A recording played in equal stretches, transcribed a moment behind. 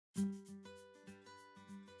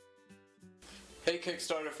Hey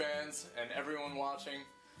Kickstarter fans and everyone watching,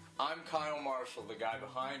 I'm Kyle Marshall, the guy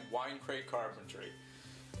behind Wine Crate Carpentry.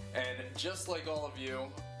 And just like all of you,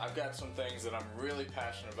 I've got some things that I'm really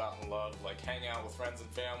passionate about and love, like hanging out with friends and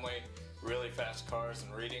family, really fast cars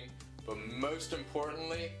and reading, but most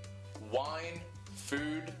importantly, wine,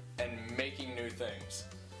 food, and making new things.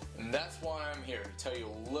 And that's why I'm here, to tell you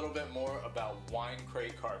a little bit more about Wine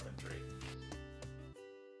Crate Carpentry.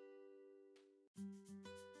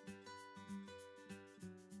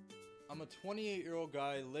 I'm a 28-year-old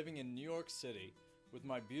guy living in New York City with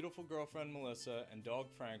my beautiful girlfriend Melissa and dog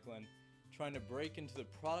Franklin, trying to break into the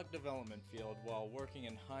product development field while working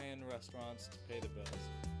in high-end restaurants to pay the bills.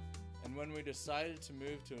 And when we decided to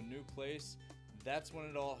move to a new place, that's when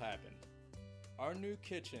it all happened. Our new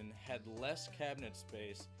kitchen had less cabinet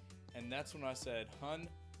space, and that's when I said, "Hun,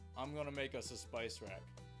 I'm gonna make us a spice rack."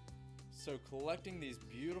 So collecting these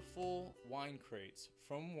beautiful wine crates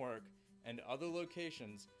from work and other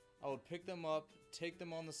locations, I would pick them up, take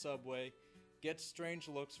them on the subway, get strange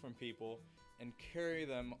looks from people, and carry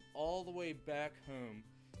them all the way back home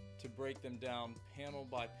to break them down panel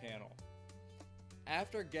by panel.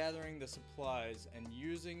 After gathering the supplies and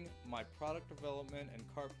using my product development and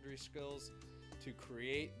carpentry skills to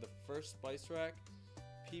create the first spice rack,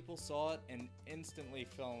 people saw it and instantly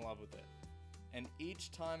fell in love with it. And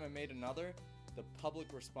each time I made another, the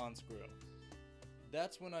public response grew.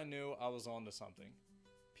 That's when I knew I was onto something.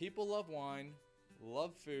 People love wine,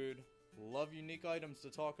 love food, love unique items to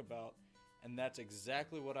talk about, and that's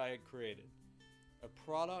exactly what I had created. A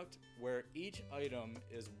product where each item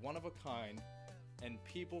is one of a kind and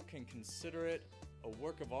people can consider it a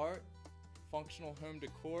work of art, functional home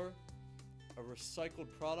decor, a recycled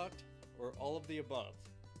product, or all of the above.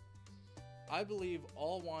 I believe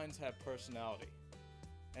all wines have personality,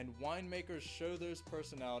 and winemakers show those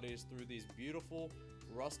personalities through these beautiful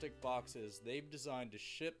rustic boxes they've designed to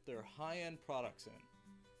ship their high-end products in.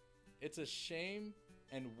 It's a shame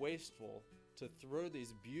and wasteful to throw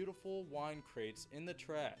these beautiful wine crates in the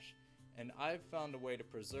trash, and I've found a way to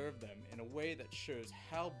preserve them in a way that shows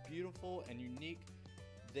how beautiful and unique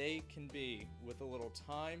they can be with a little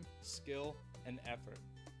time, skill, and effort.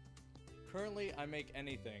 Currently, I make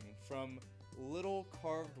anything from little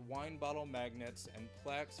carved wine bottle magnets and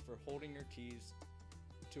plaques for holding your keys,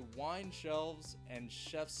 to wine shelves and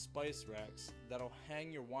chef's spice racks that'll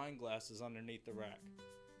hang your wine glasses underneath the rack.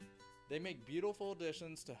 They make beautiful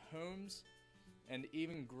additions to homes and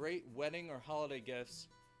even great wedding or holiday gifts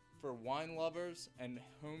for wine lovers and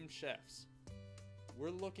home chefs.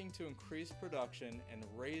 We're looking to increase production and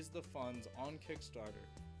raise the funds on Kickstarter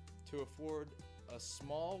to afford a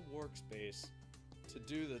small workspace to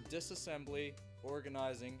do the disassembly,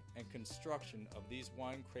 organizing, and construction of these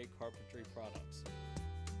Wine Crate Carpentry products.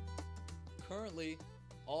 Currently,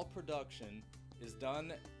 all production is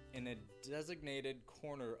done in a designated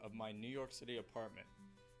corner of my New York City apartment.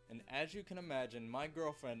 And as you can imagine, my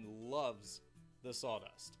girlfriend loves the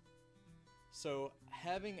sawdust. So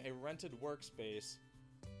having a rented workspace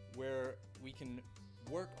where we can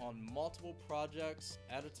work on multiple projects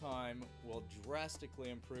at a time will drastically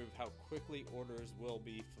improve how quickly orders will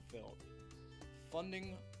be fulfilled.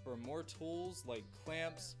 Funding for more tools like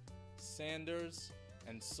clamps, sanders,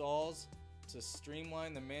 and saws to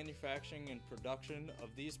streamline the manufacturing and production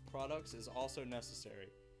of these products is also necessary.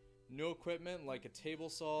 New equipment like a table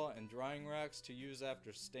saw and drying racks to use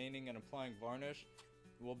after staining and applying varnish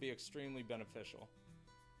will be extremely beneficial.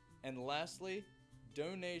 And lastly,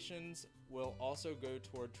 donations will also go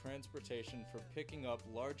toward transportation for picking up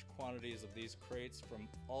large quantities of these crates from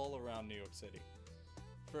all around New York City.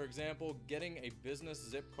 For example, getting a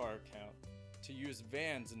business Zipcar account to use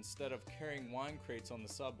vans instead of carrying wine crates on the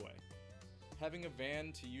subway. Having a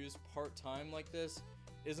van to use part-time like this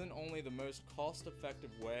isn't only the most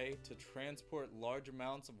cost-effective way to transport large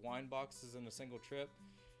amounts of wine boxes in a single trip,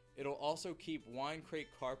 it'll also keep Wine Crate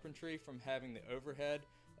Carpentry from having the overhead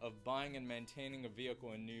of buying and maintaining a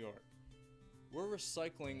vehicle in New York. We're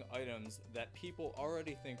recycling items that people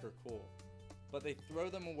already think are cool, but they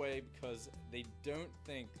throw them away because they don't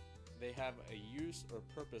think they have a use or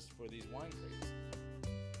purpose for these wine crates.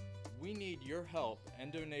 We need your help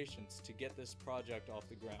and donations to get this project off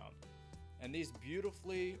the ground, and these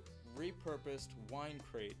beautifully repurposed wine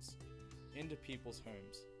crates into people's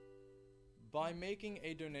homes. By making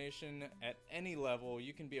a donation at any level,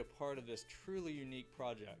 you can be a part of this truly unique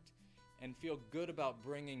project and feel good about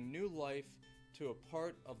bringing new life to a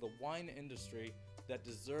part of the wine industry that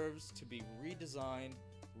deserves to be redesigned,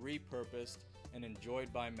 repurposed, and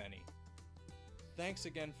enjoyed by many. Thanks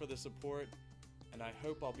again for the support, and I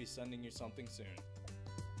hope I'll be sending you something soon.